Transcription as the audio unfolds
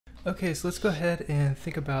Okay, so let's go ahead and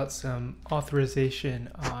think about some authorization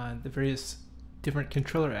on the various different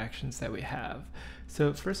controller actions that we have.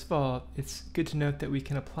 So first of all, it's good to note that we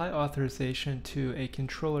can apply authorization to a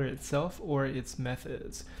controller itself or its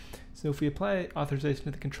methods. So if we apply authorization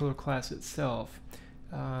to the controller class itself,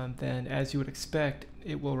 then as you would expect,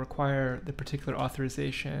 it will require the particular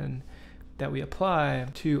authorization that we apply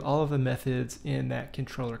to all of the methods in that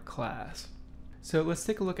controller class. So let's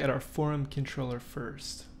take a look at our forum controller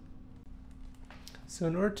first. So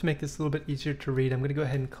in order to make this a little bit easier to read, I'm going to go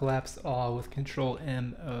ahead and collapse all with Control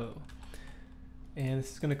M-O. And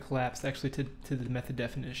this is going to collapse actually to the method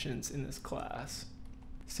definitions in this class.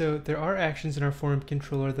 So there are actions in our forum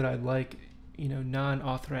controller that I'd like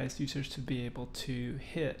non-authorized users to be able to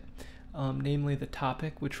hit, namely the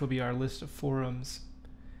topic, which will be our list of forums,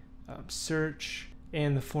 search,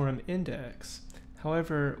 and the forum index.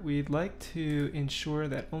 However, we'd like to ensure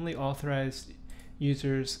that only authorized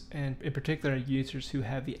users, and in particular users who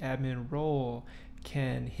have the admin role,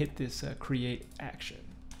 can hit this create action.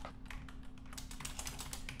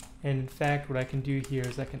 And in fact, what I can do here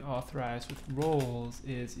is I can authorize with roles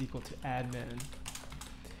is equal to admin.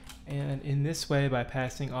 And in this way, by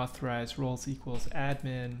passing authorize roles equals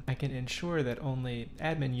admin, I can ensure that only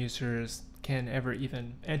admin users can ever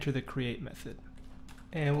even enter the create method.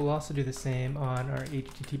 And we'll also do the same on our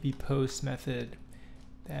HTTP post method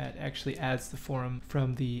that actually adds the forum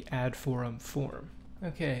from the add forum form.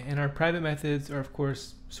 Okay, and our private methods are of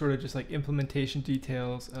course sort of just like implementation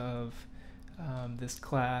details of this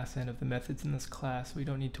class and of the methods in this class. We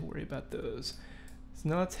don't need to worry about those. So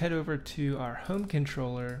now let's head over to our home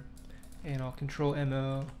controller, and I'll Control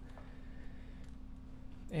MO.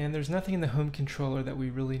 And there's nothing in the home controller that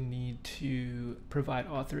we really need to provide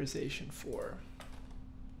authorization for.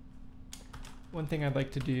 One thing I'd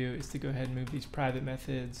like to do is to go ahead and move these private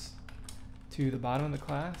methods to the bottom of the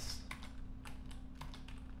class.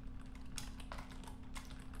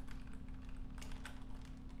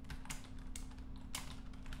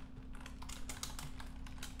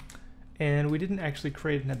 And we didn't actually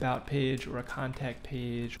create an about page or a contact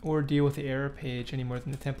page or deal with the error page any more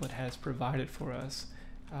than the template has provided for us.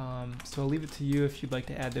 So I'll leave it to you if you'd like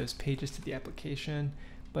to add those pages to the application.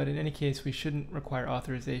 But in any case, we shouldn't require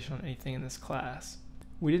authorization on anything in this class.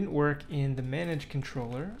 We didn't work in the manage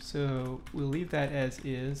controller, so we'll leave that as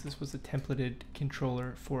is. This was a templated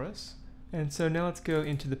controller for us. And so now let's go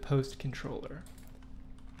into the post controller.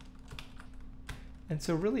 And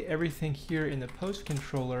so really everything here in the post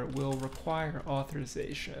controller will require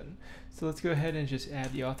authorization. So let's go ahead and just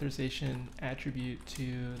add the authorization attribute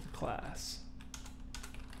to the class.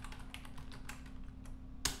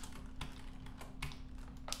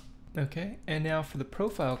 Okay, and now for the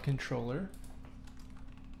profile controller.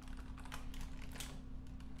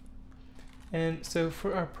 And so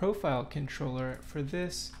for our profile controller, for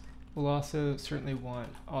this, we'll also certainly want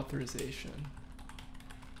authorization.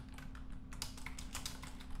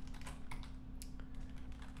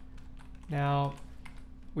 Now,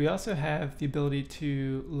 we also have the ability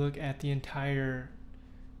to look at the entire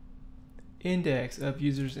index of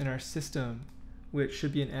users in our system, which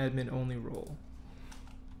should be an admin only role.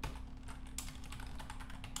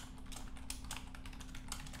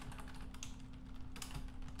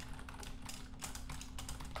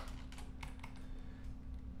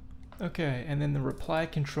 Okay, and then the reply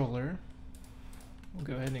controller, we'll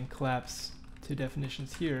go ahead and collapse to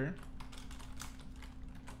definitions here.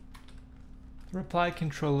 The reply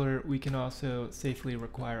controller we can also safely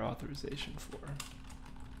require authorization for.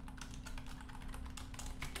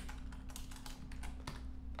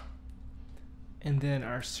 And then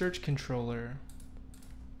our search controller,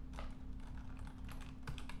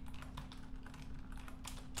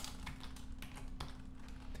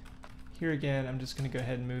 here again, I'm just going to go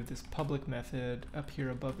ahead and move this public method up here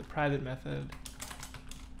above the private method.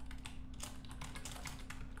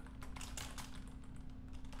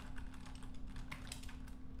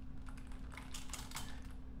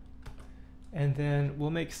 And then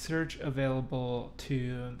we'll make search available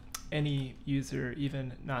to any user,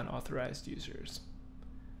 even non-authorized users.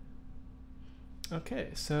 Okay,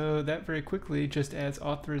 so that very quickly just adds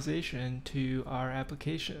authorization to our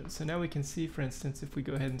application. So now we can see, for instance, if we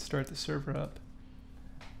go ahead and start the server up,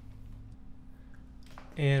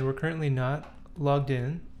 and we're currently not logged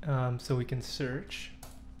in, so we can search.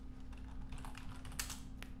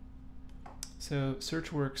 So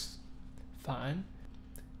search works fine.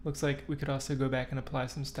 Looks like we could also go back and apply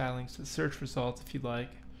some stylings to the search results if you'd like.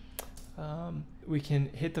 We can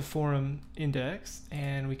hit the forum index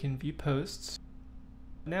and we can view posts.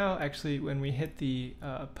 Now actually when we hit the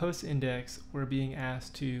post index, we're being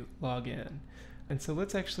asked to log in. And so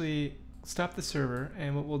let's actually stop the server,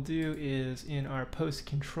 and what we'll do is in our post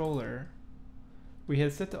controller, we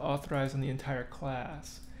had set to authorize on the entire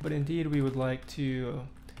class, but indeed we would like to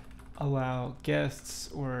allow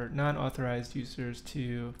guests or non-authorized users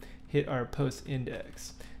to hit our post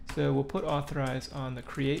index. So we'll put authorize on the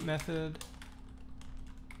create method,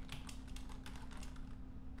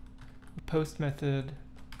 the post method,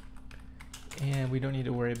 and we don't need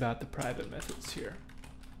to worry about the private methods here.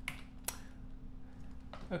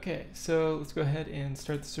 Okay, so let's go ahead and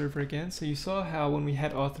start the server again. So you saw how when we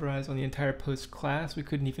had authorize on the entire post class, we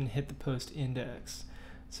couldn't even hit the post index.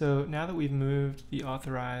 So now that we've moved the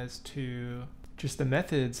authorize to just the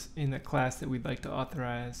methods in the class that we'd like to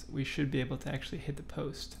authorize, we should be able to actually hit the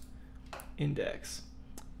post index.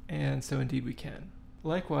 And so indeed we can.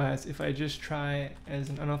 Likewise, if I just try as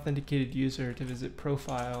an unauthenticated user to visit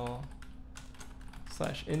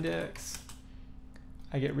profile/index,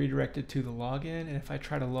 I get redirected to the login, and if I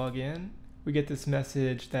try to log in, we get this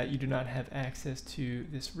message that you do not have access to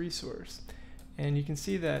this resource. And you can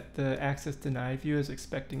see that the access denied view is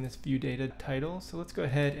expecting this view data title, so let's go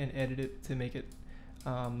ahead and edit it to make it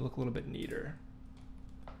look a little bit neater.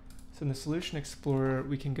 So in the Solution Explorer,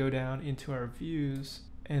 we can go down into our views,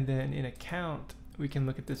 and then in Account, we can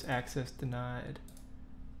look at this access denied.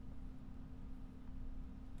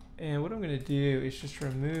 And what I'm going to do is just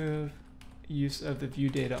remove use of the view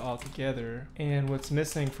data altogether, and what's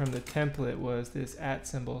missing from the template was this @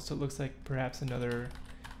 symbol, so it looks like perhaps another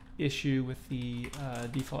issue with the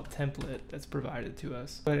default template that's provided to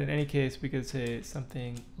us. But in any case, we could say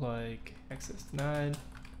something like access denied,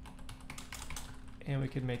 and we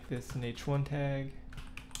could make this an h1 tag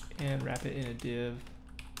and wrap it in a div.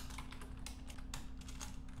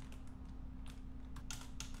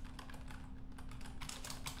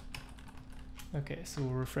 Okay, so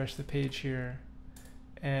we'll refresh the page here,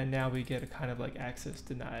 and now we get a kind of like access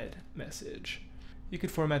denied message. You could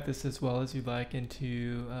format this as well as you'd like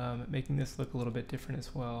into making this look a little bit different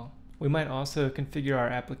as well. We might also configure our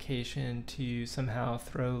application to somehow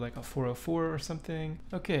throw like a 404 or something.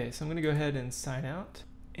 Okay, so I'm going to go ahead and sign out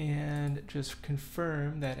and just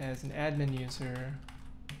confirm that as an admin user,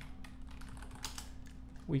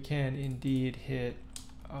 we can indeed hit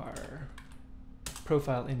our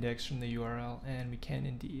profile index from the URL, and we can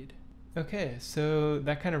indeed. Okay, so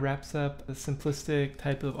that kind of wraps up the simplistic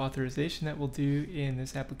type of authorization that we'll do in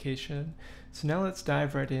this application. So now let's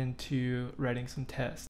dive right into writing some tests.